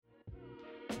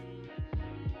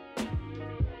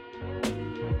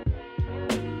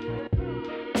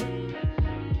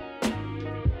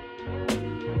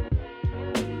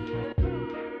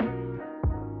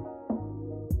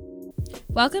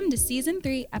Welcome to Season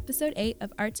 3, Episode 8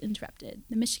 of Arts Interrupted,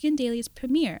 the Michigan Daily's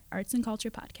premier arts and culture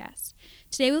podcast.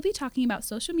 Today we'll be talking about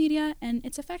social media and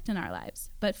its effect on our lives.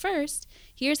 But first,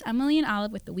 here's Emily and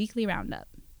Olive with the weekly roundup.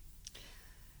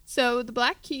 So the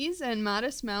Black Keys and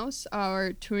Modest Mouse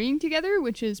are touring together,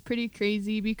 which is pretty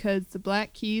crazy because the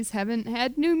Black Keys haven't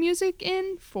had new music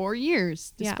in 4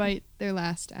 years, despite their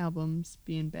last albums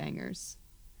being bangers.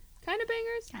 Kind of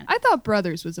bangers? I thought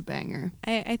Brothers was a banger.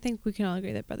 I think we can all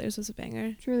agree that Brothers was a banger.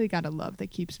 It's really got a love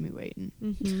that keeps me waiting.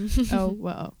 Mm-hmm. Oh,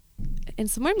 whoa. In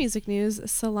some more music news,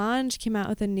 Solange came out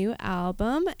with a new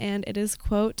album, and it is,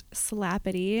 quote,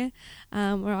 slappity.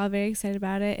 We're all very excited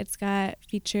about it. It's got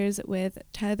features with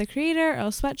Tyler, the Creator, Earl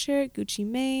Sweatshirt, Gucci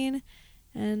Mane,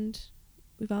 and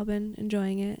we've all been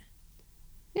enjoying it.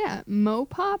 Yeah,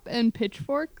 Mopop and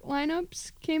Pitchfork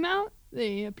lineups came out.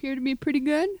 They appear to be pretty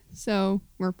good, so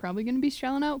we're probably going to be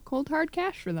shelling out cold hard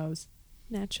cash for those.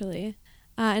 Naturally.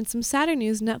 And some sadder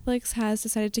news, Netflix has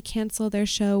decided to cancel their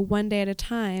show One Day at a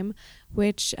Time,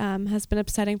 which has been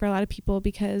upsetting for a lot of people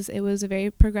because it was a very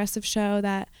progressive show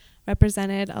that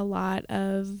represented a lot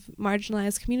of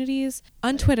marginalized communities.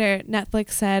 On Twitter,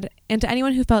 Netflix said, "And to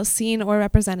anyone who felt seen or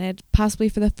represented, possibly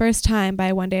for the first time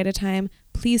by One Day at a Time,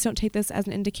 please don't take this as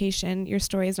an indication your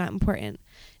story is not important.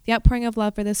 The outpouring of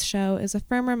love for this show is a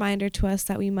firm reminder to us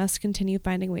that we must continue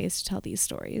finding ways to tell these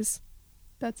stories."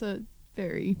 That's a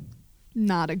very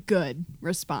not a good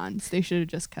response. They should have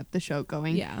just kept the show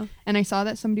going. Yeah. And I saw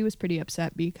that somebody was pretty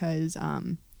upset because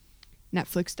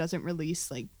Netflix doesn't release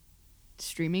like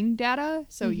streaming data,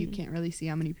 so you can't really see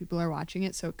how many people are watching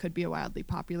it, so it could be a wildly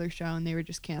popular show and they were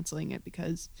just canceling it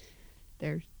because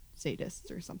they're sadists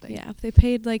or something. Yeah, if they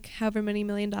paid like however many $1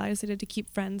 million they did to keep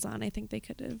Friends on, I think they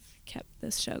could have kept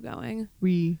this show going.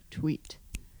 Retweet.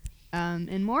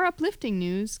 In more uplifting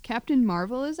news, Captain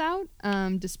Marvel is out.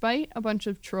 Despite a bunch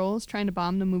of trolls trying to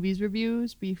bomb the movie's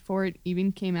reviews before it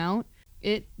even came out,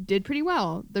 it did pretty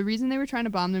well. The reason they were trying to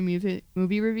bomb the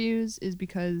movie reviews is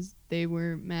because they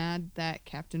were mad that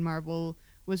Captain Marvel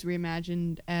was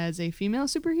reimagined as a female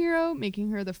superhero, making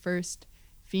her the first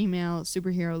female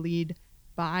superhero lead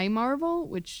by Marvel,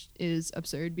 which is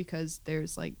absurd because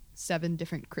there's like 7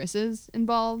 different Chris's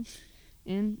involved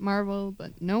in Marvel,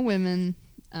 but no women.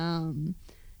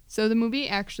 So the movie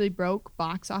actually broke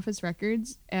box office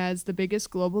records as the biggest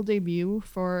global debut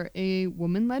for a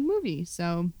woman-led movie.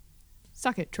 So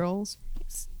suck it, trolls.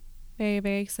 It's very,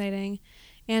 very exciting.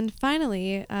 And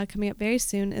finally, coming up very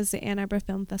soon is the Ann Arbor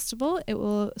Film Festival. It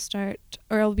will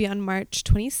be on March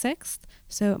 26th.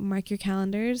 So mark your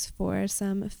calendars for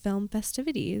some film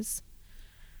festivities.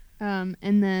 And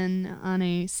then on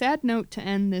a sad note to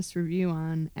end this review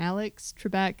on, Alex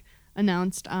Trebek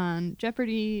announced on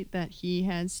Jeopardy that he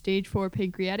has stage 4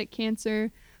 pancreatic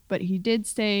cancer, but he did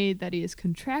say that he is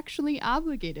contractually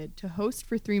obligated to host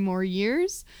for 3 more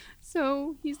years.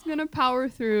 So he's going to power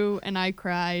through, and I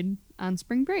cried on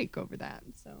spring break over that.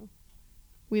 So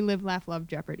we live, laugh, love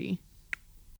Jeopardy.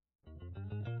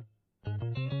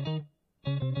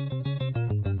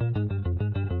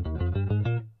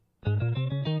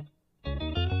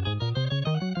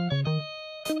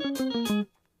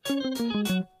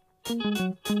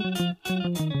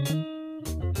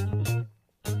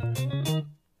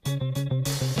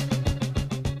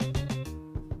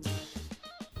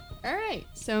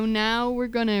 So now we're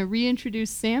going to reintroduce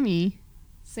Samantha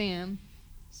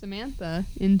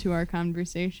into our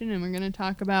conversation, and we're going to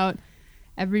talk about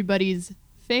everybody's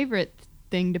favorite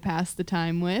thing to pass the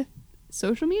time with,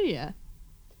 social media.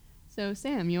 So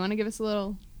Sam, you want to give us a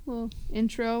little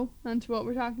intro onto what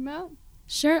we're talking about?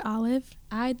 Sure, Olive.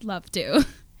 I'd love to.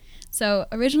 So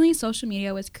originally, social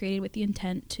media was created with the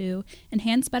intent to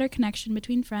enhance better connection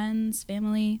between friends,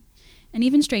 family, and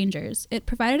even strangers. It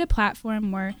provided a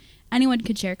platform where anyone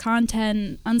could share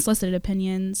content, unsolicited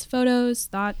opinions, photos,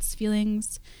 thoughts,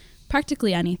 feelings,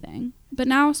 practically anything. But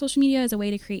now social media is a way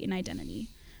to create an identity.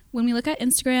 When we look at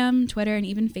Instagram, Twitter, and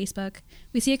even Facebook,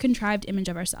 we see a contrived image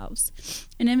of ourselves.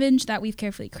 An image that we've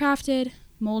carefully crafted,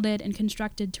 molded, and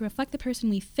constructed to reflect the person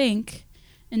we think,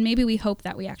 and maybe we hope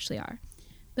that we actually are.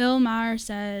 Bill Maher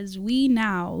says, "We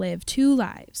now live 2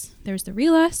 lives. There's the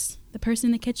real us, the person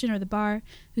in the kitchen or the bar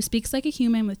who speaks like a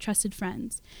human with trusted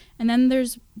friends. And then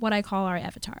there's what I call our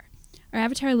avatar. Our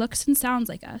avatar looks and sounds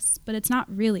like us, but it's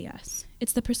not really us.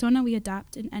 It's the persona we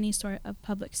adopt in any sort of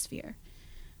public sphere,"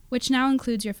 which now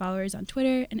includes your followers on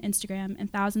Twitter and Instagram and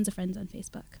thousands of friends on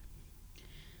Facebook.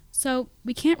 So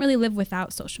we can't really live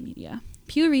without social media.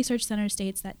 Pew Research Center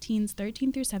states that teens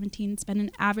 13 through 17 spend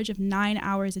an average of 9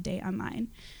 hours a day online.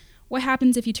 What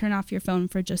happens if you turn off your phone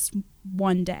for just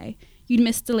one day? You'd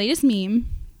miss the latest meme,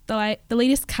 the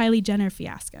latest Kylie Jenner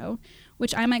fiasco,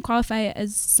 which I might qualify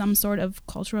as some sort of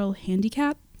cultural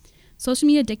handicap. Social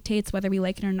media dictates whether we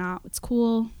like it or not, what's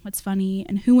cool, what's funny,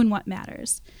 and who and what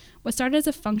matters. What started as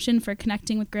a function for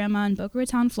connecting with grandma in Boca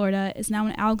Raton, Florida, is now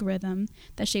an algorithm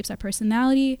that shapes our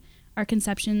personality, our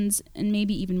conceptions, and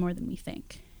maybe even more than we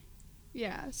think.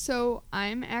 Yeah, so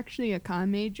I'm actually a comm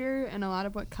major, and a lot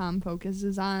of what comm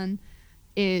focuses on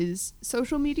is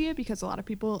social media, because a lot of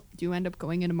people do end up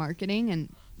going into marketing,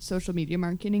 and social media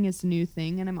marketing is the new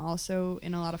thing. And I'm also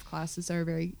in a lot of classes that are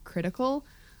very critical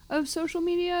of social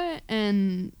media,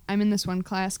 and I'm in this one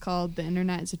class called The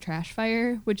Internet is a Trash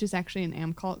Fire, which is actually an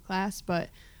AmCult class, but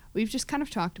we've just kind of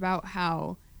talked about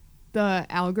how the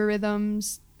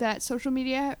algorithms that social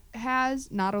media has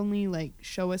not only like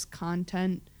show us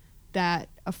content that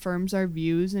affirms our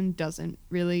views and doesn't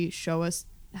really show us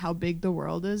how big the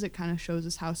world is. It kind of shows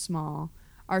us how small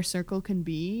our circle can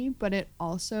be, but it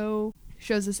also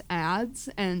shows us ads.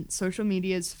 And social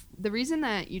media is the reason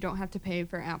that you don't have to pay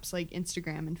for apps like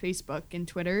Instagram and Facebook and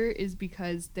Twitter is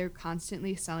because they're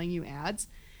constantly selling you ads.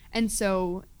 And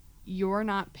so you're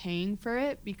not paying for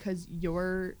it because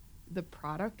you're the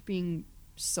product being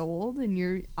sold, and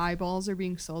your eyeballs are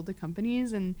being sold to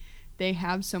companies, and they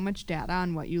have so much data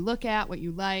on what you look at, what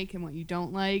you like, and what you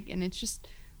don't like. And it's just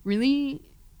really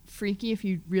freaky if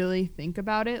you really think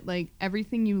about it. Like,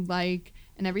 everything you like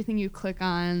and everything you click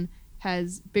on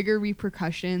has bigger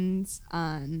repercussions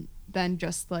on than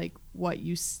just like what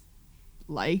you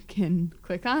like and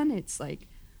click on. It's like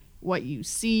what you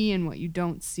see and what you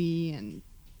don't see, and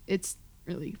it's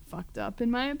really fucked up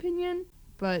in my opinion.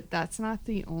 But that's not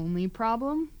the only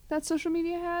problem that social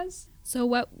media has. So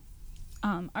what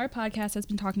our podcast has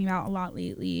been talking about a lot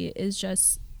lately is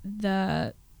just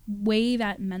the way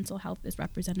that mental health is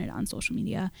represented on social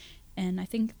media. And I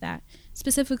think that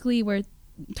specifically we're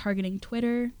targeting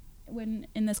Twitter when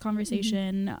in this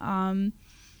conversation.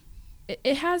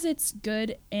 It has its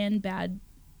good and bad,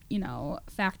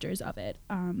 factors of it.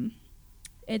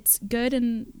 It's good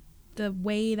in the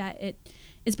way that it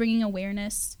is bringing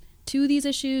awareness to these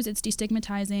issues. It's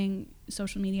destigmatizing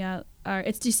social media, or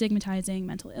it's destigmatizing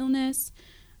mental illness.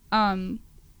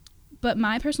 But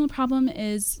my personal problem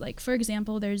is, like, for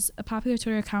example, there's a popular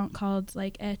Twitter account called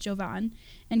like @Jovan,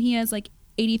 and he has like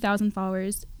 80,000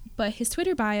 followers, but his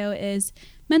Twitter bio is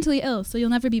mentally ill, so you'll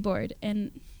never be bored.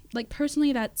 And like,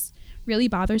 personally, that's really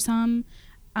bothersome.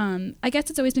 I guess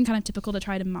it's always been kind of typical to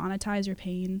try to monetize your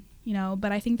pain,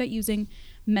 but I think that using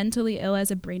mentally ill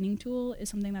as a branding tool is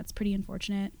something that's pretty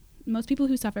unfortunate. Most people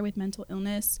who suffer with mental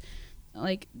illness,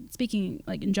 like, speaking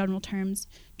like in general terms,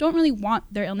 don't really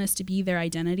want their illness to be their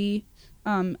identity.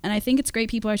 And I think it's great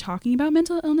people are talking about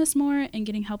mental illness more and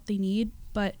getting help they need.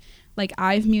 But like,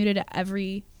 I've muted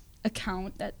every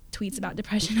account that tweets about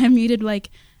depression. I've muted like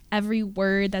every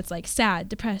word that's like sad,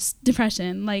 depressed,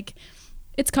 depression. Like,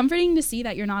 it's comforting to see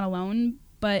that you're not alone,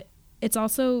 but it's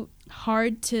also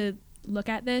hard to look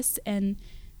at this and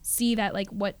see that like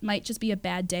what might just be a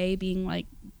bad day being like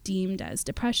deemed as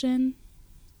depression.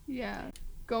 Yeah.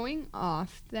 Going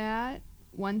off that,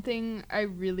 one thing I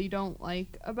really don't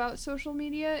like about social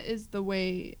media is the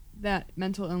way that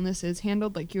mental illness is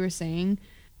handled, like you were saying.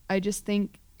 I just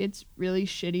think it's really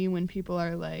shitty when people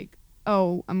are like,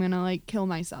 oh, I'm gonna like kill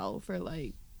myself, or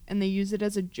like, and they use it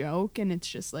as a joke, and it's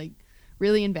just like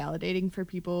really invalidating for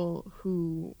people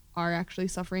who are actually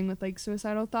suffering with like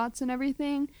suicidal thoughts and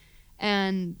everything.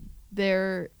 And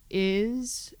there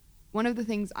is, one of the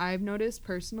things I've noticed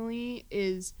personally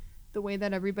is the way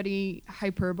that everybody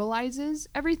hyperbolizes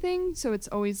everything. So it's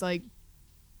always like,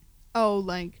 oh,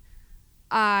 like,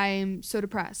 I'm so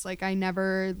depressed, like I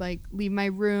never like leave my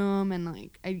room, and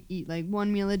like I eat like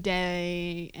one meal a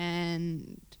day,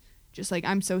 and just like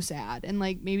I'm so sad. And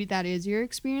like, maybe that is your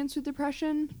experience with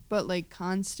depression, but like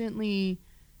constantly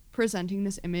presenting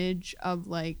this image of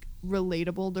like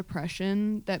relatable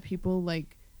depression that people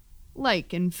like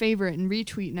and favorite and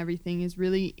retweet and everything is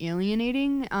really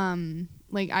alienating.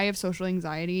 Like, I have social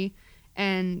anxiety,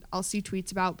 and I'll see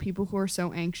tweets about people who are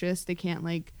so anxious they can't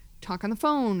like talk on the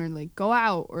phone or like go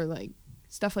out or like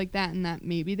stuff like that, and that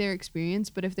may be their experience.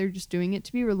 But if they're just doing it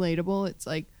to be relatable, it's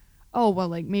like, oh, well,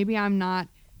 like maybe I'm not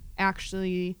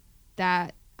actually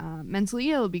that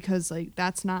mentally ill, because like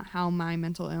that's not how my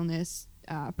mental illness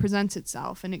presents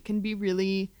itself. And it can be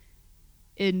really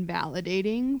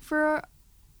invalidating for,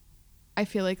 I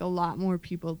feel like, a lot more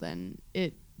people than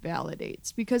it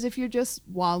validates. Because if you're just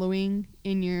wallowing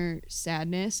in your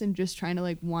sadness and just trying to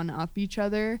like one up each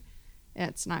other,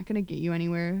 it's not going to get you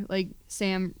anywhere. Like,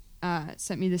 Sam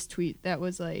sent me this tweet that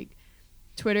was like,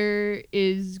 Twitter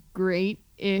is great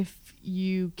if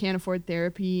you can't afford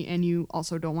therapy and you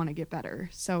also don't want to get better.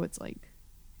 So it's like,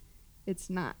 it's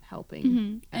not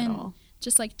helping at And all.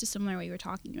 just like dissimilar what you were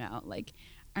talking about, like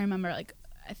I remember like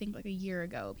I think like a year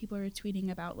ago people were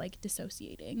tweeting about like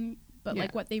dissociating, but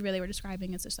like what they really were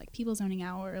describing is just like people zoning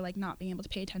out or like not being able to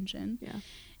pay attention.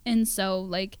 And so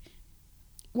like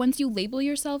once you label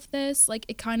yourself this, like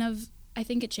it kind of, I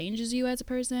think it changes you as a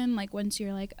person. Like once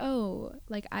you're like, oh,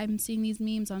 like I'm seeing these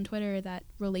memes on Twitter that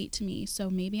relate to me, so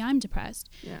maybe I'm depressed.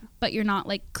 But you're not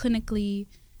like clinically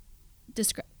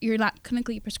you're not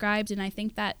clinically prescribed, and I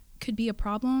think that could be a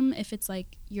problem if it's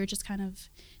like you're just kind of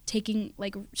taking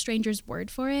like strangers'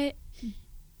 word for it.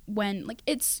 When like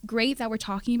it's great that we're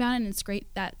talking about it, and it's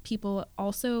great that people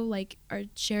also like are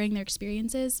sharing their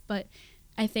experiences, but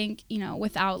I think, you know,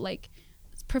 without like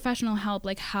professional help,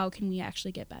 like how can we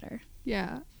actually get better?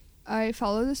 I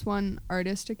follow this one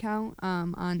artist account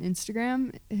on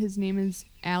Instagram. His name is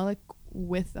Alec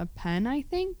with a pen, I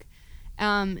think,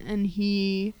 and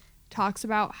he talks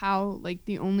about how like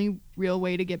the only real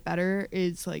way to get better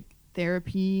is like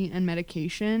therapy and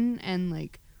medication and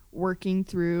like working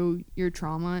through your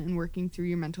trauma and working through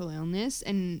your mental illness.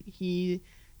 And he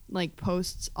like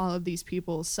posts all of these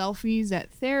people's selfies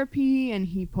at therapy, and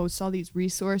he posts all these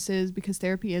resources because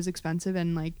therapy is expensive,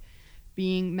 and like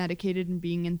being medicated and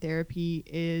being in therapy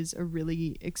is a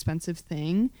really expensive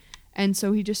thing. And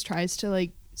so he just tries to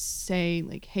like say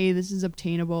like, hey, this is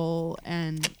obtainable,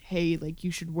 and hey, like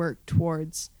you should work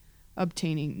towards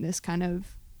obtaining this kind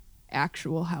of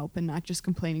actual help and not just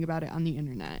complaining about it on the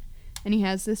internet. And he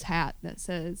has this hat that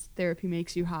says therapy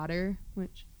makes you hotter,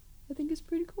 which I think is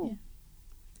pretty cool.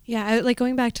 I, like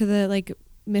going back to the like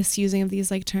misusing of these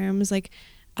like terms, like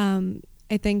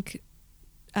I think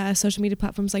social media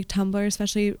platforms like Tumblr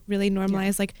especially really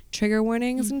normalize like trigger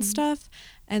warnings and stuff.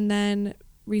 And then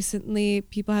recently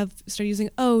people have started using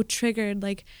triggered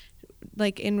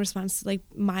like in response to like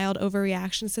mild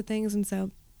overreactions to things. And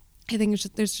so I think it's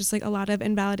just, there's just like a lot of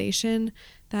invalidation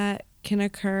that can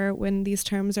occur when these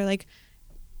terms are like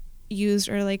used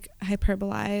or like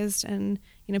hyperbolized, and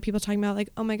you know, people talking about like,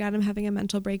 oh my god, I'm having a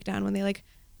mental breakdown, when they like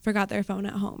forgot their phone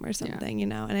at home or something, you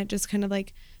know. And it just kind of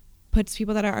like puts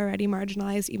people that are already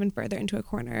marginalized even further into a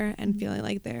corner and feeling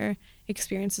like their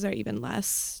experiences are even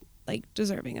less like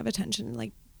deserving of attention and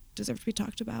like deserve to be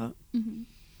talked about. And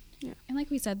like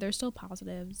we said, there's still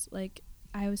positives. Like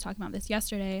I was talking about this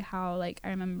yesterday, how like I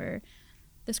remember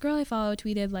this girl I follow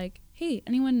tweeted like, hey,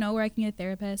 anyone know where I can get a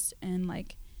therapist? And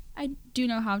like I do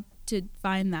know how to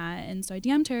find that. And so I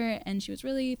DM'd her, and she was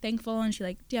really thankful, and she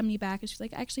like DM'd me back, and she's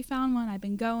like, I actually found one, I've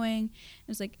been going. It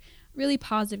was like really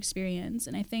positive experience.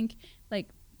 And I think like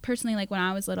personally, like when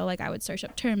I was little, like I would search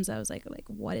up terms. I was like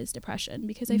what is depression?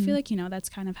 Because I feel like, you know, that's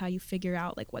kind of how you figure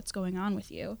out like what's going on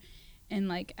with you. And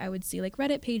like I would see like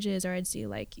Reddit pages, or I'd see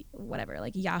like whatever,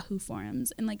 like Yahoo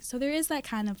forums, and like so there is that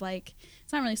kind of like,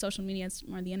 it's not really social media, it's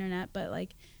more the internet, but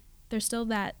like there's still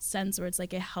that sense where it's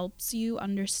like it helps you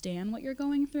understand what you're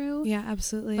going through. Yeah,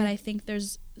 absolutely. But I think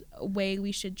there's a way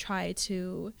we should try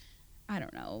to, I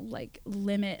don't know, like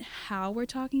limit how we're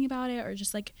talking about it, or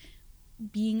just like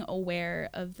being aware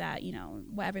of that, you know,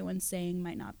 what everyone's saying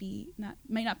might not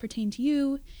pertain to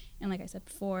you. And like I said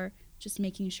before, just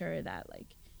making sure that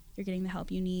like you're getting the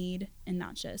help you need, and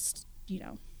not just, you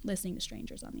know, listening to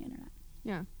strangers on the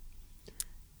internet.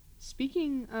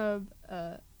 Speaking of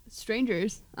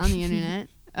strangers on the internet,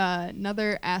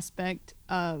 another aspect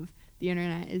of the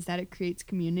internet is that it creates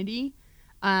community,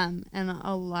 and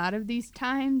a lot of these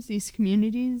times these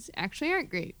communities actually aren't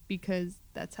great, because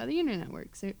that's how the internet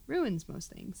works. It ruins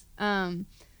most things.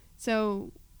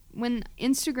 So when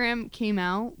Instagram came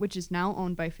out, which is now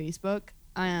owned by Facebook,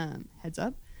 heads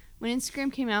up, when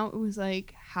Instagram came out, it was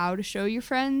like how to show your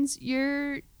friends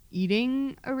you're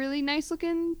eating a really nice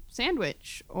looking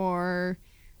sandwich, or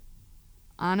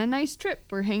on a nice trip,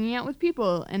 or hanging out with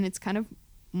people. And it's kind of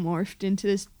morphed into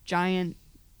this giant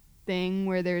thing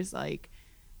where there's like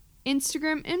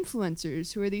Instagram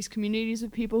influencers, who are these communities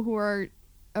of people who are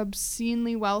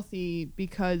obscenely wealthy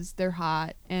because they're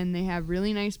hot and they have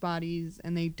really nice bodies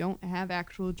and they don't have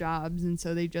actual jobs, and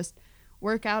so they just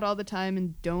work out all the time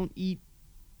and don't eat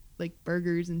like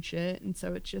burgers and shit. And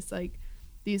so it's just like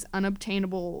these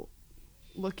unobtainable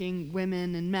looking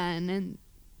women and men, and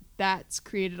that's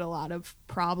created a lot of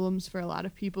problems for a lot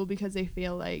of people, because they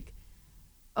feel like,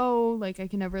 oh, like I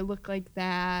can never look like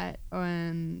that,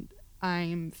 and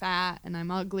I'm fat and I'm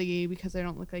ugly because I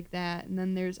don't look like that. And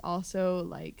then there's also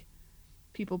like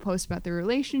people post about their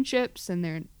relationships, and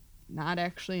they're not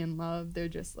actually in love, they're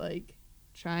just like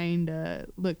trying to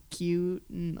look cute,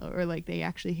 or like they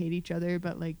actually hate each other,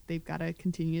 but like they've got to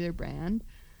continue their brand.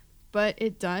 But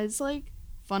it does like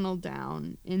funnel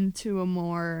down into a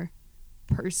more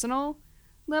personal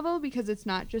level because it's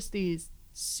not just these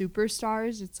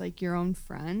superstars, it's like your own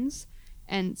friends.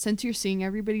 And since you're seeing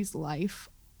everybody's life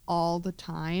all the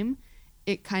time,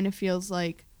 it kind of feels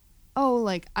like, oh,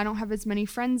 like I don't have as many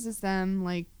friends as them,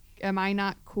 like am I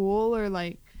not cool, or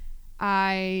like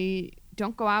I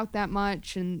don't go out that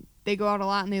much and they go out a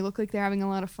lot and they look like they're having a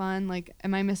lot of fun, like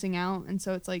am I missing out? And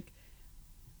so it's like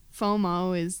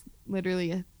FOMO is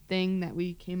literally a thing that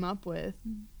we came up with,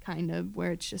 kind of,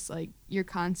 where it's just like you're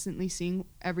constantly seeing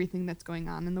everything that's going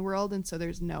on in the world, and so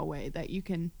there's no way that you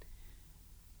can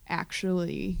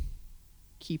actually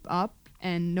keep up,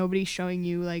 and nobody's showing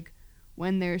you like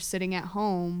when they're sitting at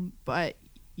home, but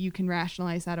you can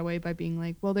rationalize that away by being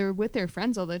like, well, they're with their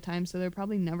friends all the time, so they're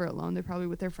probably never alone, they're probably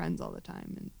with their friends all the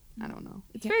time. And I don't know,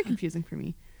 it's very confusing for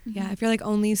me. Yeah, if you're like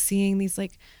only seeing these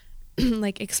like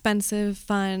like expensive,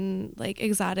 fun, like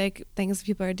exotic things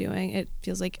people are doing, it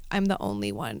feels like I'm the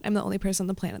only person on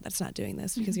the planet that's not doing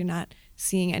this, because you're not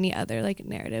seeing any other like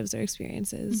narratives or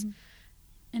experiences.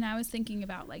 And I was thinking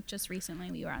about like just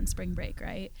recently we were on spring break,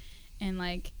 right? And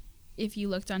like if you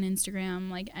looked on Instagram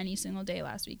like any single day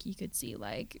last week, you could see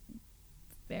like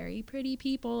very pretty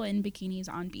people in bikinis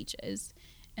on beaches.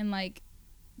 And like,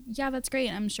 yeah, that's great,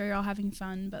 I'm sure you're all having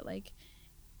fun, but like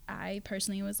I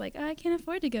personally was like, I can't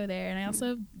afford to go there, and I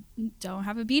also don't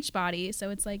have a beach body, so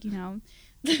it's like, you know,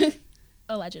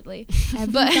 allegedly,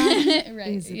 but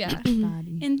right, yeah,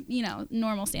 and you know,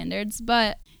 normal standards,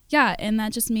 but yeah, and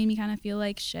that just made me kind of feel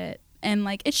like shit, and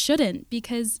like it shouldn't,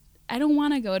 because I don't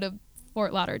want to go to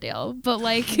Fort Lauderdale, but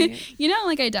like you know,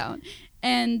 like I don't,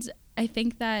 and I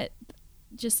think that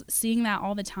just seeing that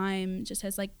all the time just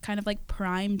has like kind of like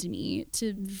primed me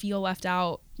to feel left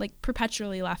out, like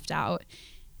perpetually left out.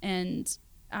 And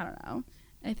I don't know,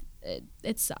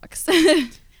 it sucks.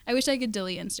 I wish I could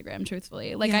delete Instagram,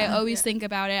 truthfully. Like I always think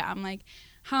about it. I'm like,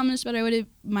 how much better would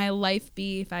my life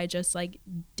be if I just like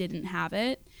didn't have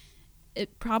it?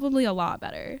 It probably a lot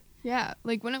better. Yeah,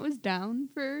 like when it was down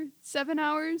for 7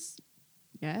 hours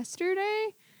yesterday,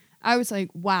 I was like,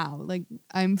 wow, like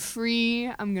I'm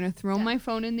free. I'm gonna throw my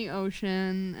phone in the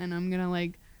ocean, and I'm gonna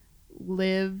like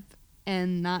live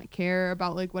and not care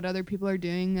about like what other people are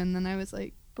doing. And then I was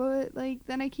like, but like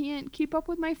then I can't keep up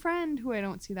with my friend who I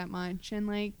don't see that much, and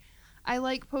like I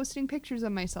like posting pictures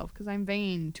of myself because I'm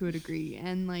vain to a degree,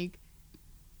 and like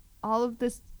all of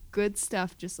this good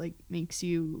stuff just like makes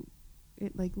you,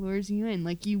 it like lures you in,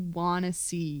 like you want to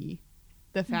see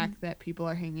the fact that people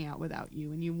are hanging out without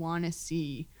you, and you want to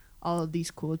see all of these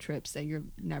cool trips that you're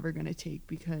never going to take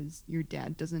because your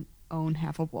dad doesn't own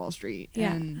half of Wall Street.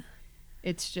 And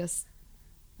it's just,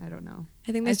 I don't know.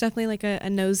 I think there's definitely like a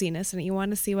nosiness in it. You want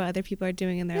to see what other people are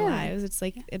doing in their lives. It's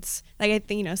like, it's like, I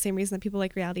think, you know, same reason that people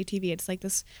like reality TV. It's like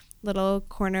this little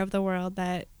corner of the world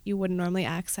that you wouldn't normally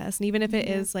access. And even if it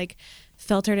is like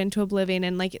filtered into oblivion,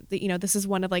 and like, you know, this is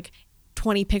one of like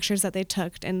 20 pictures that they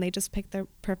took and they just picked the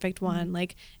perfect one,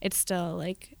 like it's still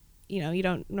like, you know, you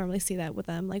don't normally see that with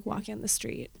them like walking on the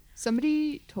street.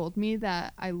 Somebody told me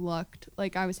that I looked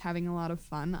like I was having a lot of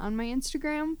fun on my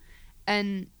Instagram,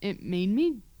 and it made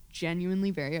me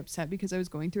genuinely very upset because I was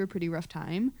going through a pretty rough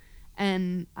time,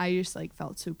 and I just like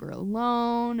felt super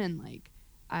alone, and like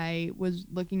I was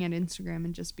looking at Instagram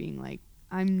and just being like,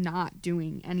 I'm not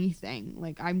doing anything,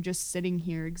 like I'm just sitting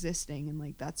here existing, and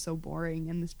like that's so boring.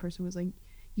 And this person was like,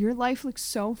 your life looks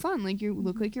so fun, like you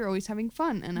look like you're always having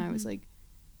fun. And I was like,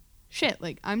 shit,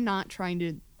 like I'm not trying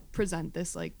to present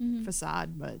this like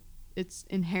facade, but it's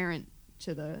inherent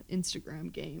to the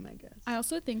Instagram game, I guess. I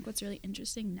also think what's really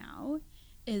interesting now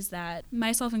is that,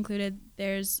 myself included,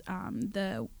 there's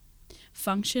the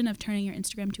function of turning your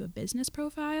Instagram to a business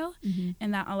profile,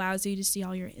 and that allows you to see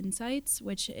all your insights,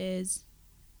 which is,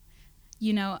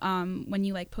 you know, when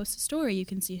you like post a story, you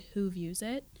can see who views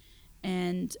it,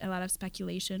 and a lot of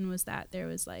speculation was that there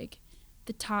was like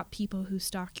the top people who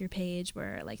stalk your page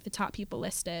were like the top people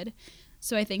listed.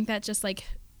 So I think that just like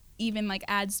even like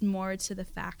adds more to the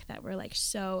fact that we're like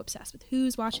so obsessed with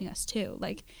who's watching us too.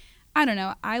 Like, I don't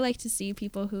know, I like to see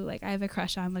people who like I have a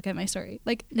crush on look at my story.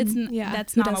 Like it's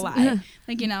that's not a lie.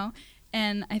 Like, you know,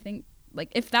 and I think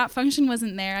like if that function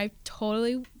wasn't there, I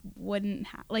totally wouldn't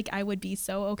like I would be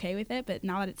so okay with it. But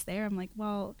now that it's there, I'm like,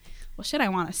 well shit, I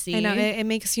want to see. I know it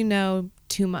makes you know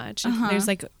too much. There's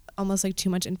like almost like too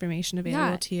much information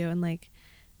available to you, and like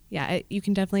you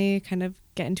can definitely kind of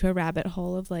get into a rabbit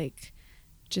hole of like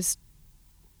just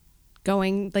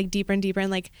going like deeper and deeper, and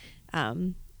like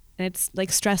and it's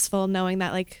like stressful knowing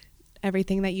that like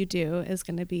everything that you do is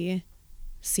going to be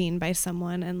seen by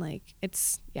someone, and like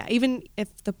it's even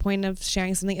if the point of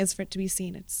sharing something is for it to be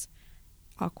seen, it's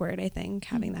awkward, I think,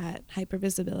 having that hyper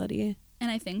visibility. And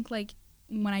I think like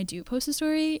when I do post a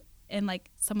story, and like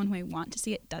someone who I want to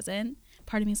see it doesn't,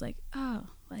 part of me is like, oh,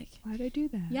 like, Why'd I do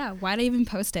that? yeah, why'd I even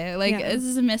post it? Like, Yeah. this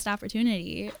is a missed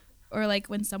opportunity. Or like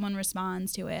when someone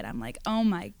responds to it, I'm like, oh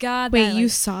my God. Wait, that, you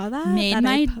like, saw that? made That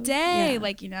I my po- day. Yeah.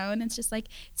 Like, you know, and it's just like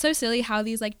so silly how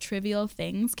these like trivial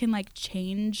things can like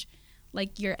change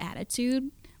like your attitude.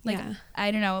 Like, Yeah.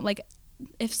 I don't know, like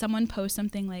if someone posts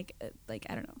something like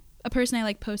I don't know, a person I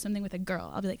like post something with a girl,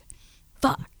 I'll be like,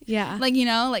 fuck. Yeah. Like, you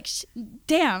know, like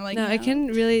damn, like, no, you it know? can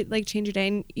really like change your day,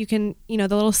 and you can, you know,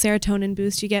 the little serotonin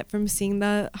boost you get from seeing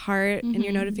the heart in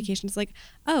your Mhm. notifications, like,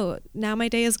 oh, now my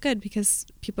day is good because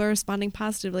people are responding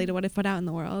positively to what I've put out in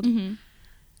the world. Mhm.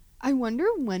 I wonder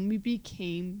when we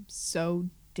became so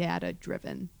data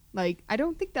driven. Like, I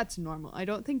don't think that's normal. I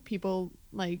don't think people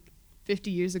like 50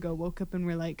 years ago woke up and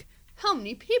were like, how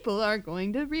many people are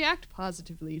going to react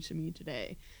positively to me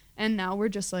today? And now we're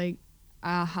just like,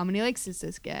 how many likes does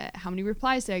this get? How many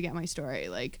replies did I get on my story?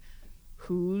 Like,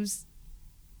 who's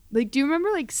like, do you remember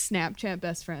like Snapchat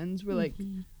best friends were like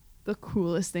Mhm. the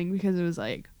coolest thing because it was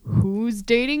like, who's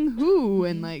dating who?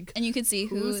 And like, And you could see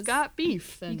who's got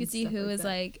beef? you And could see stuff who like was that.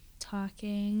 like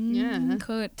talking, Yeah.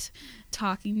 quote,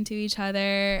 talking to each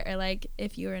other, or like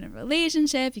if you were in a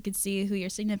relationship, you could see who your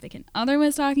significant other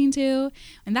was talking to,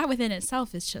 and that within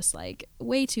itself is just like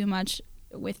way too much.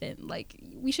 Within, like,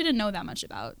 we shouldn't know that much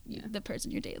about Yeah. the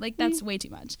person you're dating. Like, that's way too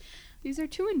much. These are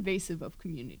too invasive of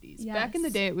communities. Back in the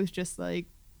Yes. day, it was just like,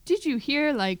 did you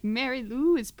hear like Mary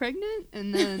Lou is pregnant?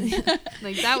 And then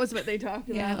like that was what they talked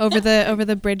Yeah, about. over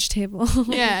the bridge table.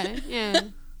 Yeah.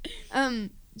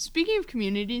 Speaking of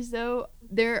communities, though,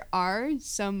 there are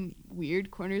some weird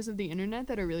corners of the internet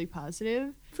that are really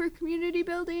positive for community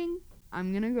building.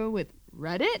 I'm gonna go with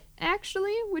Reddit,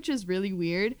 actually, which is really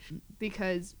weird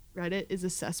because Reddit is a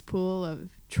cesspool of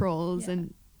trolls Yeah.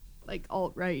 and like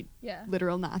alt-right Yeah.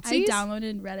 literal Nazis. I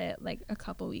downloaded Reddit like a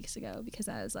couple weeks ago because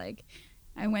I was like,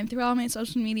 I went through all my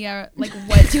social media. Like,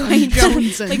 what do I do?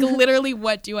 Jonesing. Like, literally,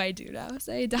 what do I do now?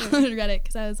 So I downloaded Reddit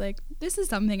because I was like, this is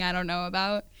something I don't know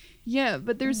about. Yeah,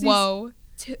 but there's these, Whoa.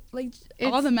 Like, all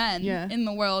It's- the men yeah. in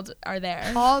the world are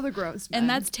there. all the gross men. And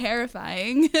that's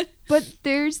terrifying. But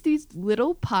there's these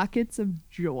little pockets of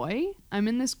joy. I'm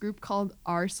in this group called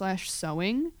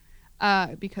r/sewing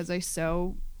because I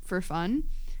sew for fun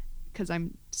because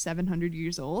I'm 700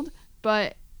 years old.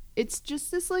 But it's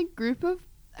just this like group of,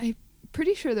 I'm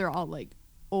pretty sure they're all like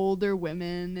older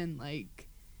women and like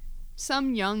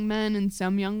some young men and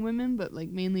some young women, but like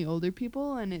mainly older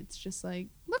people. And it's just like,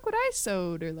 look what I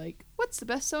sewed, or like, what's the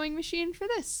best sewing machine for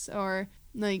this, or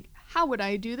like, how would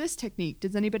I do this technique?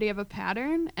 Does anybody have a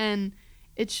pattern? And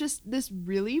it's just this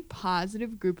really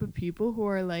positive group of people who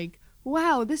are like,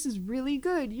 wow, this is really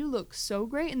good. You look so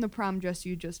great in the prom dress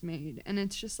you just made. And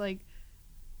it's just like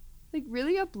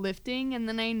really uplifting. And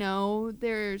then I know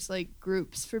there's like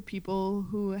groups for people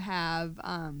who have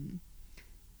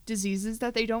diseases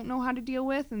that they don't know how to deal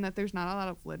with and that there's not a lot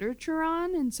of literature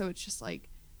on. And so it's just like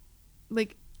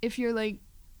if you're like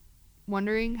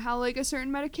wondering how like a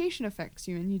certain medication affects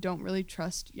you and you don't really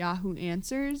trust Yahoo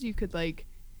Answers, you could like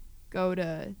go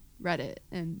to Reddit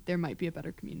and there might be a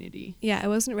better community. Yeah, it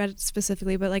wasn't Reddit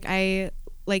specifically, but like I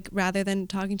like rather than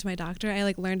talking to my doctor, I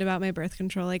like learned about my birth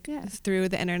control like Yeah. through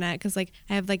the internet because like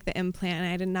I have like the implant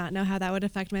and I did not know how that would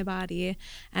affect my body,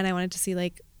 and I wanted to see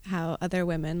like how other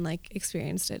women like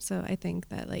experienced it. So I think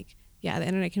that like yeah, the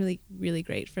internet can be really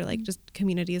great for like just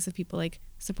communities of people like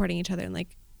supporting each other and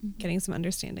like getting some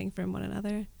understanding from one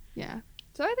another. Yeah.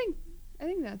 So I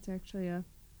think that's actually a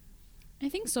I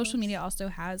think social media also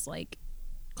has like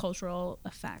cultural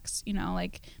effects, you know,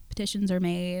 like petitions are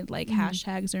made, like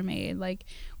hashtags are made. Like,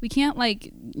 we can't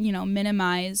like, you know,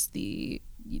 minimize the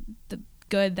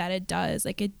good that it does.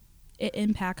 Like, it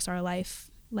impacts our life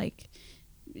like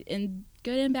in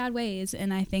good and bad ways.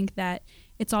 And I think that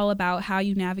it's all about how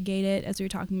you navigate it, as we were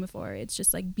talking before. It's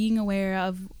just like being aware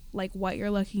of like what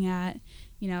you're looking at,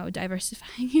 you know,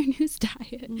 diversifying your news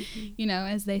diet, you know,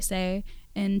 as they say,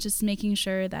 and just making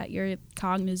sure that you're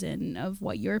cognizant of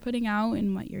what you're putting out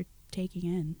and what you're taking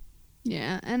in.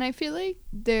 Yeah, and I feel like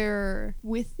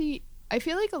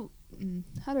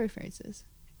how do I phrase this?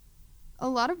 A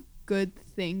lot of good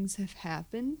things have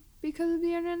happened because of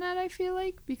the internet, I feel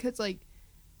like, because like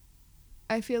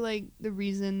I feel like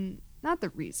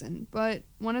but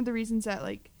one of the reasons that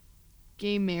like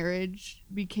gay marriage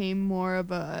became more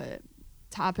of a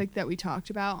topic that we talked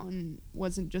about and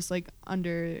wasn't just like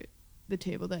under the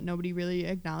table that nobody really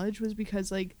acknowledged was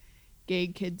because like gay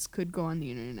kids could go on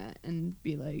the internet and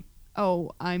be like,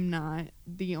 oh, I'm not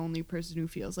the only person who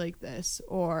feels like this,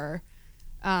 or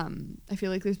I feel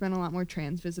like there's been a lot more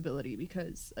trans visibility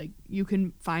because like you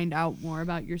can find out more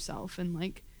about yourself, and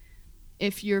like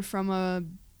if you're from a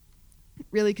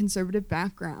really conservative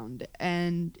background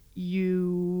and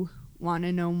you want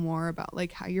to know more about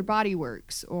like how your body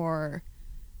works, or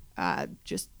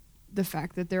just the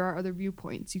fact that there are other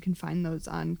viewpoints, you can find those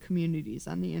on communities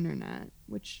on the internet,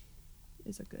 which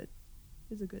is a good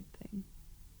thing.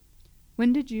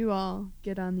 When did you all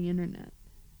get on the internet?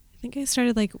 I think I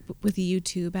started like with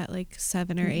YouTube at like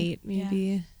 7 or 8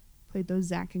 maybe. Played those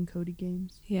Zack and Cody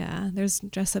games. Yeah, there's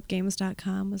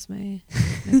dressupgames.com was my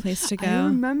place to go. I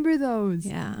remember those.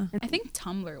 Yeah. I think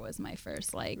Tumblr was my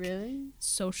first like Really?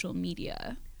 social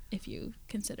media, if you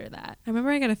consider that. I remember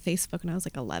I got a Facebook when I was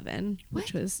like 11,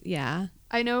 which What? was, yeah.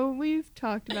 I know we've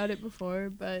talked about it before,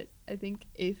 but I think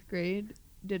 8th grade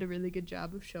did a really good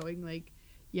job of showing like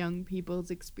young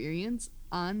people's experience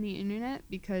on the internet,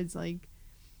 because like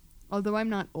although I'm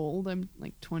not old, I'm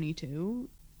like 22.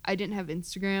 I didn't have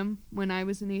Instagram when I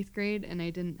was in 8th grade, and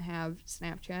I didn't have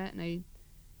Snapchat, and I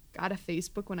got a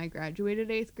Facebook when I graduated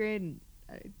 8th grade, and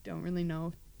I don't really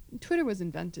know if Twitter was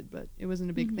invented, but it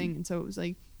wasn't a big thing, and so it was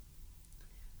like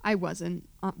I wasn't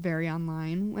very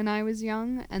online when I was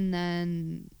young, and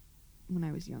then when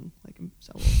I was young, like I'm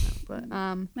so old now,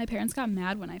 but My parents got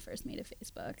mad when I first made a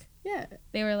Facebook. yeah.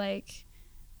 They were like,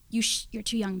 you're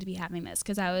too young to be having this,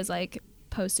 because I was like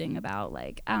posting about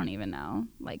like, I don't even know,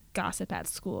 like gossip at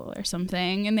school or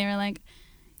something, and they were like,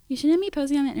 you shouldn't be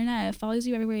posting on the internet, it follows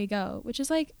you everywhere you go, which is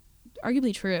like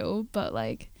arguably true, but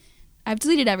like I've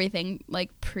deleted everything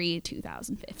like pre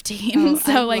 2015. Oh,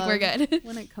 so I like we're love good.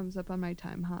 when it comes up on my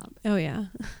time hop, Oh, yeah.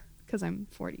 because I'm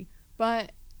 40.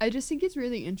 But I just think it's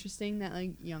really interesting that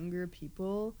like younger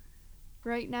people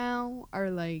right now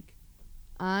are like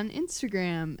on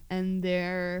Instagram, and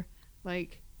they're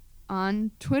like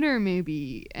on Twitter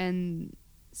maybe, and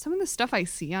some of the stuff I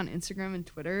see on Instagram and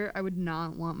Twitter I would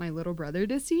not want my little brother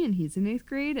to see, and he's in 8th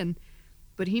grade,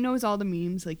 but he knows all the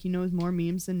memes, like he knows more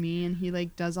memes than me, and he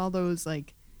like does all those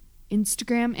like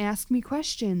Instagram ask me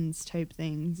questions type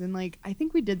things, and like I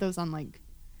think we did those on like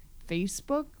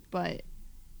Facebook, but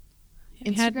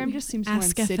Instagram just seems more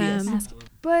Ask insidious. FM.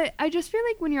 But I just feel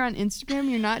like when you're on Instagram,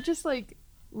 you're not just like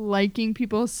liking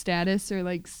people's status or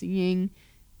like seeing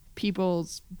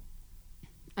people's,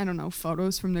 I don't know,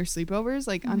 photos from their sleepovers.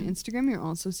 Like on Instagram, you're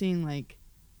also seeing like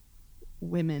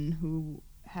women who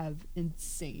have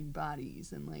insane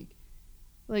bodies, and like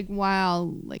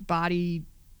while like body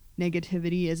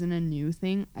negativity isn't a new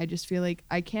thing, I just feel like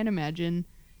I can't imagine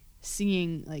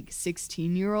seeing like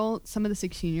 16-year-old, some of the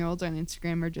 16-year-olds on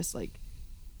Instagram are just like,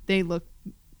 they look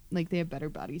like they have better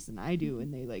bodies than I do,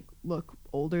 and they like look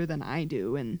older than I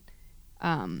do, and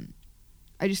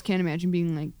I just can't imagine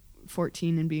being like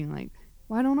 14 and being like,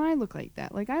 why don't I look like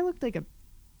that? Like I look like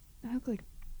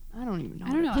I don't even know.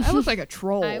 I don't know. I look like a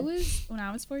troll. When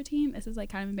I was 14, this is like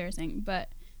kind of embarrassing, but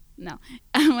no.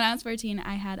 When I was 14,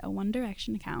 I had a One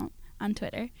Direction account on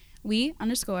Twitter.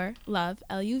 We_love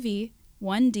LUV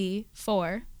 1D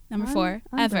 4 number 4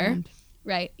 On ever. brand.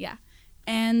 Right, yeah.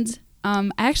 And I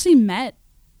actually met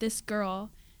this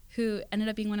girl who ended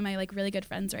up being one of my like really good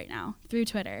friends right now through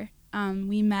Twitter.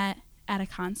 We met at a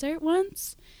concert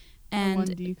once, and A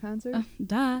 1D concert.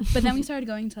 duh. But then we started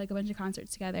going to like a bunch of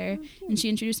concerts together, and she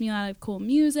introduced me to a lot of cool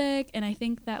music. And I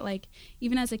think that like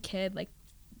even as a kid, like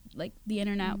the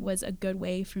internet was a good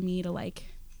way for me to like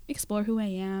explore who I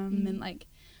am and like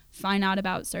find out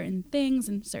about certain things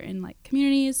and certain like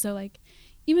communities. So like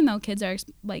even though kids are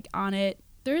like on it,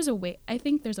 there is a way. I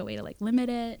think there's a way to like limit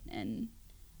it, and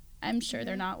I'm sure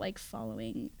they're not like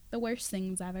following the worst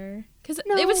things ever, because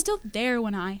it was still there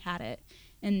when I had it,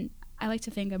 and I like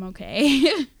to think I'm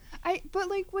okay. But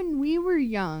like when we were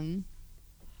young,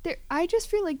 I just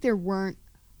feel like there weren't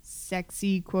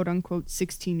sexy quote unquote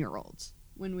 16-year-olds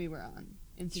when we were on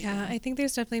Instagram. Yeah, I think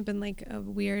there's definitely been like a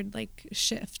weird like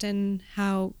shift in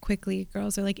how quickly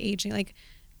girls are like aging, like,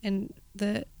 and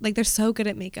they're so good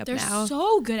at makeup They're now.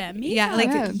 so good at makeup. Yeah,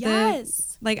 like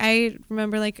yes. like I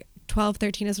remember like 12,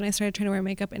 13 is when I started trying to wear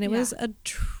makeup, and it was a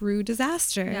true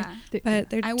disaster. Yeah.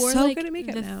 But they're I wore so like good at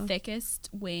makeup the now. thickest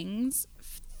wings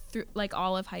through like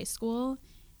all of high school,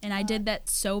 and I did that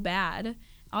so bad.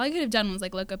 All I could have done was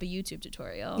like look up a YouTube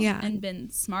tutorial and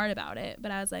been smart about it, but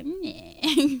I was like,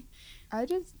 nah.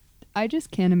 I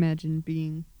just can't imagine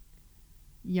being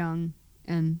young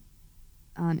and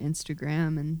on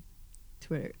Instagram and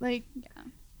Twitter. Like, Yeah.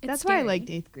 that's why I liked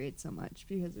 8th grade so much,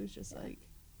 because it was just like,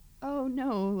 oh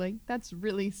no, like that's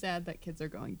really sad that kids are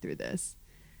going through this.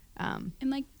 And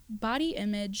like body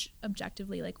image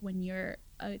objectively, like when you're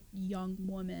a young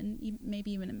woman,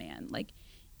 maybe even a man, like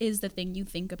is the thing you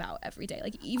think about every day.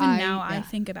 Like even now I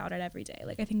think about it every day.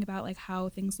 Like I think about like how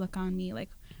things look on me, like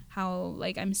how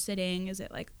like I'm sitting, is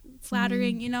it like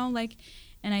flattering, you know, like,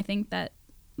 and I think that,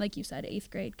 like you said, 8th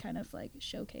grade kind of like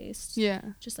showcased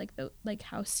just like the like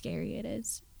how scary it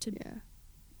is to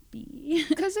be.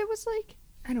 Because it was like,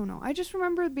 I don't know, I just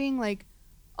remember being like,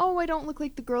 oh, I don't look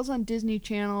like the girls on Disney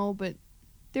Channel, but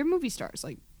they're movie stars,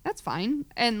 like that's fine.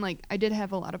 And like I did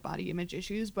have a lot of body image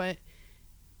issues, but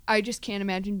I just can't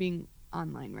imagine being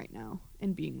online right now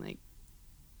and being like,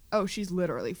 oh, she's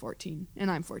literally 14 and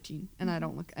I'm 14 and I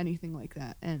don't look anything like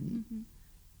that, and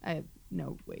I have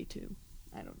no way to,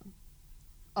 I don't know.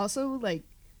 Also, like,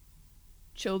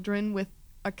 children with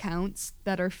accounts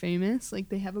that are famous, like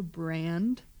they have a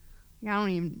brand. Like,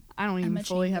 I don't even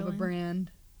fully have a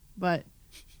brand, but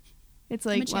it's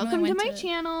like, welcome to my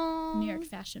channel. New York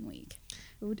Fashion Week.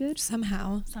 Who did?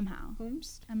 Somehow.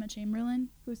 Whomst? Emma Chamberlain.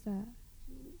 Who's that?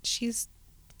 She's,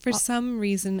 for some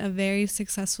reason, a very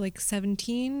successful, like,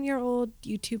 17-year-old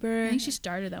YouTuber. I think she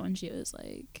started that when she was,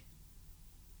 like,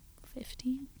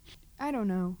 15. I don't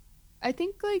know. I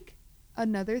think, like,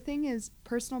 another thing is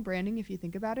personal branding. If you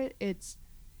think about it, it's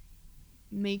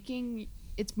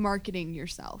marketing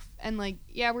yourself. And, like,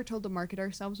 yeah, we're told to market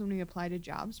ourselves when we apply to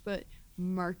jobs, but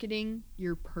marketing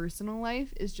your personal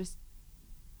life is just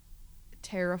a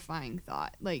terrifying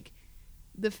thought. Like,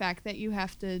 the fact that you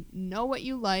have to know what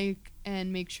you like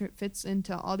and make sure it fits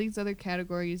into all these other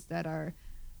categories that are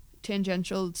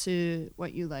tangential to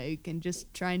what you like, and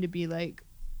just trying to be like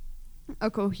a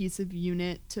cohesive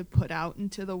unit to put out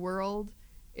into the world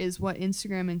is what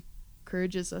Instagram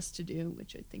encourages us to do,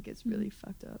 which I think is really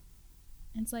fucked up.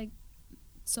 It's like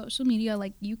social media,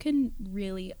 like you can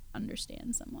really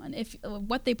understand someone if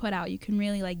what they put out, you can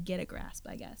really like get a grasp,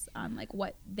 I guess, on like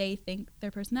what they think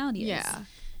their personality is.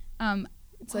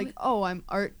 It's like, oh, I'm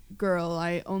art girl.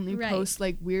 I only post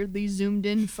like weirdly zoomed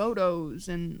in photos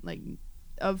and like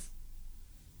of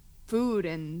food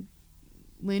and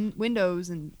windows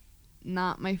and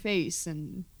not my face.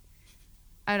 And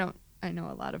I know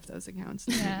a lot of those accounts.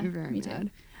 Make me very mad. Too.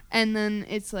 And then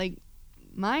it's like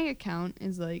my account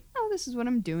is like, oh, this is what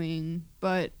I'm doing,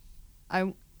 but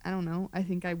I don't know. I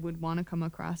think I would want to come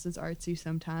across as artsy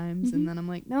sometimes. And then I'm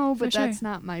like, no, but that's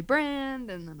not my brand.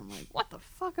 And then I'm like, what the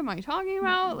fuck am I talking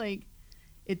about? Like,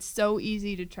 it's so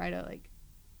easy to try to, like,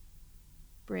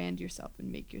 brand yourself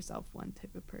and make yourself one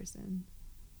type of person.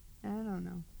 I don't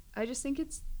know. I just think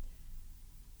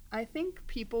I think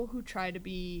people who try to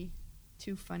be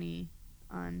too funny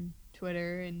on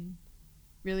Twitter and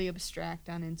really abstract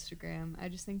on Instagram, I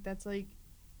just think that's, like,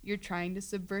 you're trying to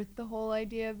subvert the whole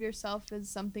idea of yourself as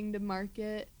something to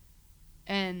market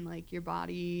and like your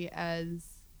body as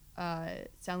a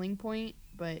selling point,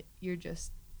 but you're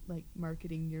just like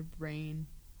marketing your brain.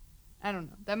 I don't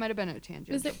know. That might have been a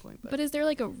tangential point. But is there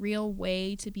like a real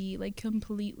way to be like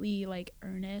completely like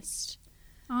earnest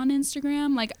on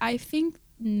Instagram? Like I think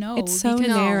no. It's so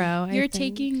narrow. You're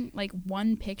taking like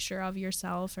one picture of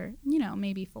yourself, or you know,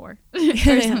 maybe 4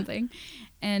 or something,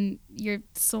 and you're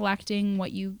selecting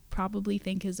what you probably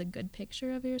think is a good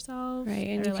picture of yourself,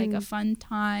 right? Or like a fun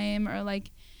time, or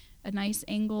like a nice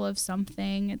angle of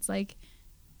something. It's like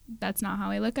that's not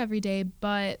how I look every day,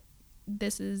 but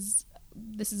this is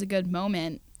a good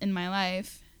moment in my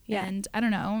life. Yeah. And I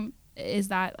don't know, is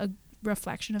that a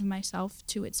reflection of myself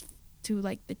to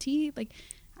like the T? Like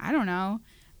I don't know.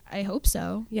 I hope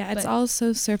so. Yeah, it's all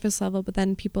so surface level, but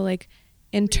then people like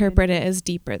interpret it as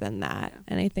deeper than that. Yeah.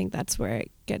 And I think that's where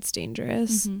it gets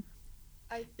dangerous. Mm-hmm.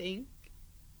 I think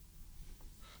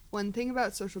one thing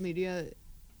about social media,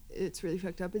 it's really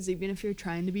fucked up, is even if you're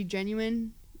trying to be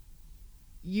genuine,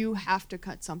 you have to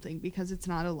cut something because it's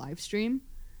not a live stream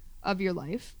of your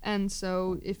life. And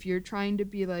so if you're trying to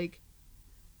be like,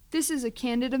 this is a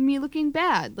candid of me looking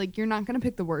bad, like you're not going to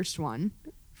pick the worst one,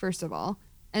 first of all.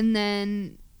 And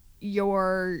then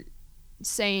you're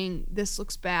saying this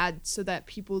looks bad so that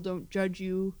people don't judge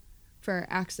you for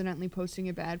accidentally posting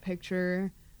a bad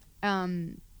picture.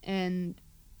 And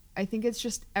I think it's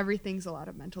just everything's a lot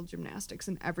of mental gymnastics,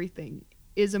 and everything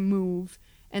is a move,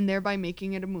 and thereby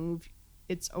making it a move,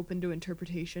 it's open to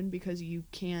interpretation because you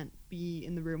can't be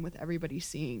in the room with everybody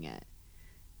seeing it.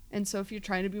 And so if you're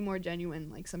trying to be more genuine,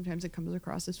 like sometimes it comes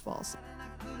across as false.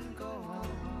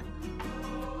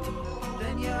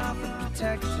 Then you offer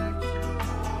protection.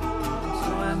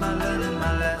 So am I learning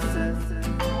my lessons?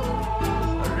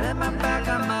 Or am I back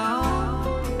on my own?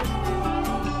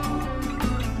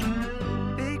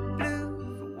 Big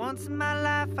blue, for once in my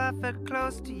life I felt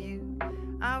close to you.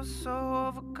 I was so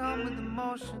overcome with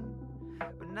emotion.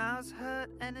 When I was hurt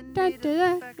and in need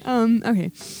of affection.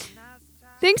 Okay.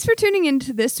 Thanks for tuning in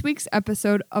to this week's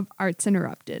episode of Arts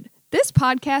Interrupted. This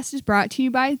podcast is brought to you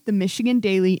by the Michigan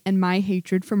Daily and my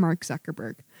hatred for Mark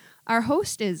Zuckerberg. Our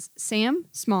host is Sam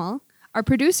Small. Our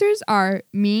producers are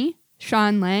me,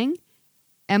 Sean Lang,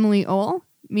 Emily Ohl,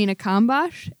 Mina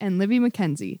Kambosh, and Livy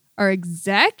McKenzie. Our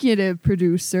executive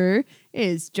producer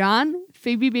is John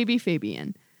Baby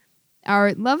Fabian.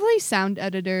 Our lovely sound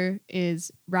editor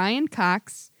is Ryan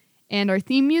Cox. And our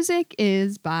theme music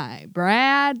is by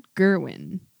Brad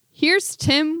Gerwin. Here's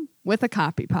Tim with a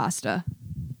copy pasta.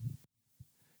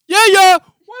 Yeah!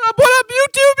 What up,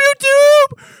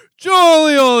 YouTube?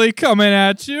 Jolioli coming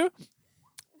at you.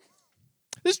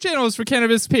 This channel is for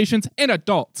cannabis patients and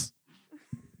adults.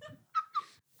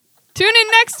 Tune in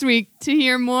next week to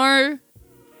hear more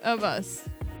of us.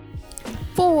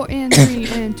 4 and 3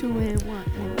 and 2 and 1.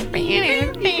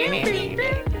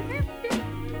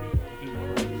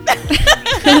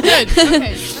 Good.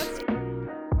 Okay.